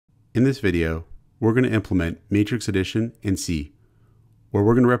In this video, we're going to implement matrix addition in C, where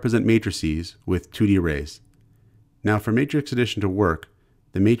we're going to represent matrices with 2D arrays. Now for matrix addition to work,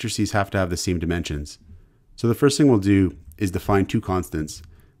 the matrices have to have the same dimensions. So the first thing we'll do is define two constants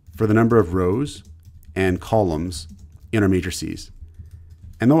for the number of rows and columns in our matrices.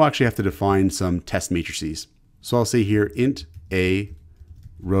 And then we'll actually have to define some test matrices. So I'll say here int a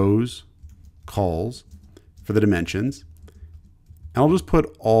rows cols for the dimensions. And I'll just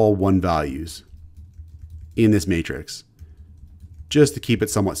put all 1 values in this matrix, just to keep it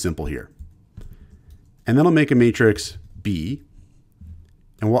somewhat simple here. And then I'll make a matrix B,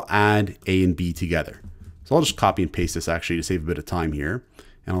 and we'll add A and B together. So I'll just copy and paste this actually to save a bit of time here.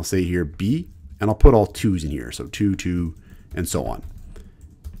 And I'll say here B, and I'll put all 2's in here. So 2, 2, and so on.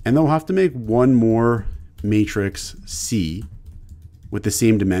 And then we'll have to make one more matrix C with the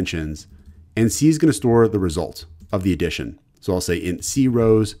same dimensions. And C is going to store the result of the addition. So I'll say int C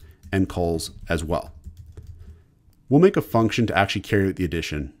rows and cols as well. We'll make a function to actually carry out the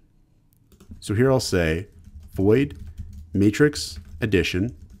addition. So here I'll say void matrix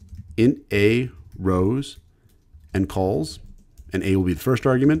addition int A rows and cols, and A will be the first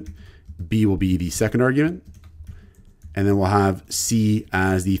argument, B will be the second argument, and then we'll have C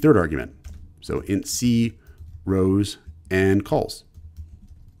as the third argument. So int C rows and cols.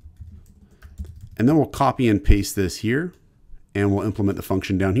 And then we'll copy and paste this here, and we'll implement the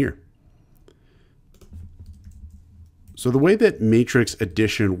function down here. So the way that matrix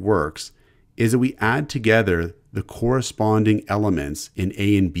addition works is that we add together the corresponding elements in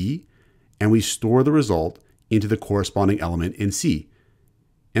A and B, and we store the result into the corresponding element in C.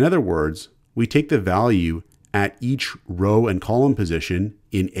 In other words, we take the value at each row and column position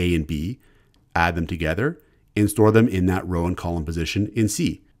in A and B, add them together, and store them in that row and column position in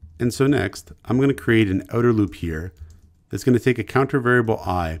C. And so next, I'm going to create an outer loop here that's going to take a counter variable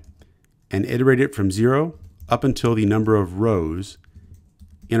I and iterate it from 0 up until the number of rows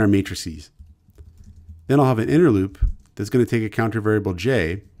in our matrices. Then I'll have an inner loop that's going to take a counter variable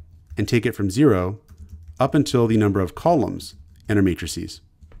j and take it from 0 up until the number of columns in our matrices.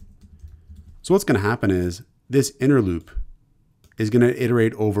 So what's going to happen is this inner loop is going to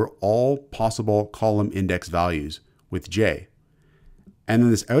iterate over all possible column index values with j. And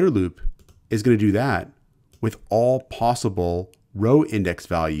then this outer loop is going to do that with all possible row index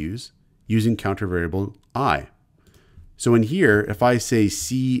values using counter variable I. So in here, if I say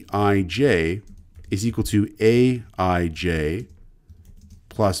Cij is equal to Aij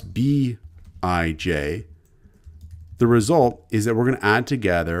plus Bij, the result is that we're going to add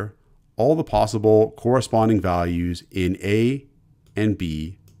together all the possible corresponding values in A and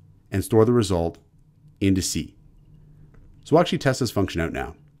B and store the result into C. So we'll actually test this function out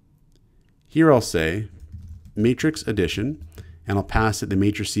now. Here I'll say matrix addition, and I'll pass it the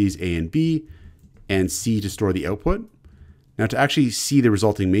matrices A and B and C to store the output. Now to actually see the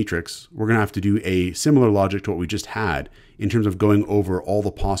resulting matrix, we're going to have to do a similar logic to what we just had in terms of going over all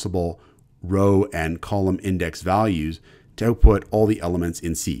the possible row and column index values to output all the elements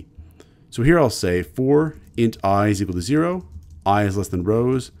in C. So here I'll say for int I is equal to 0, I is less than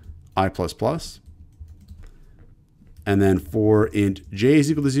rows, I++. And then for int j is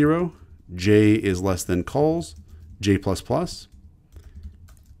equal to 0, j is less than cols, j++.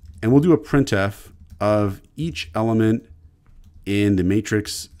 And we'll do a printf of each element in the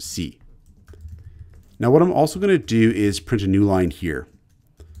matrix C. Now what I'm also going to do is print a new line here.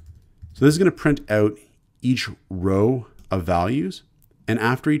 So this is going to print out each row of values. And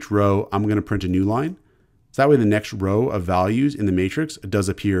after each row, I'm going to print a new line. So that way the next row of values in the matrix does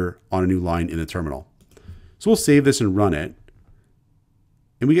appear on a new line in the terminal. So we'll save this and run it.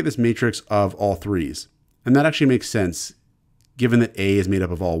 And we get this matrix of all 3's. And that actually makes sense given that A is made up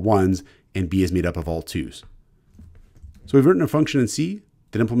of all 1's and B is made up of all 2's. So we've written a function in C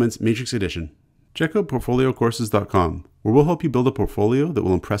that implements matrix addition. Check out portfoliocourses.com, where we'll help you build a portfolio that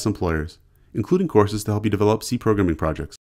will impress employers, including courses to help you develop C programming projects.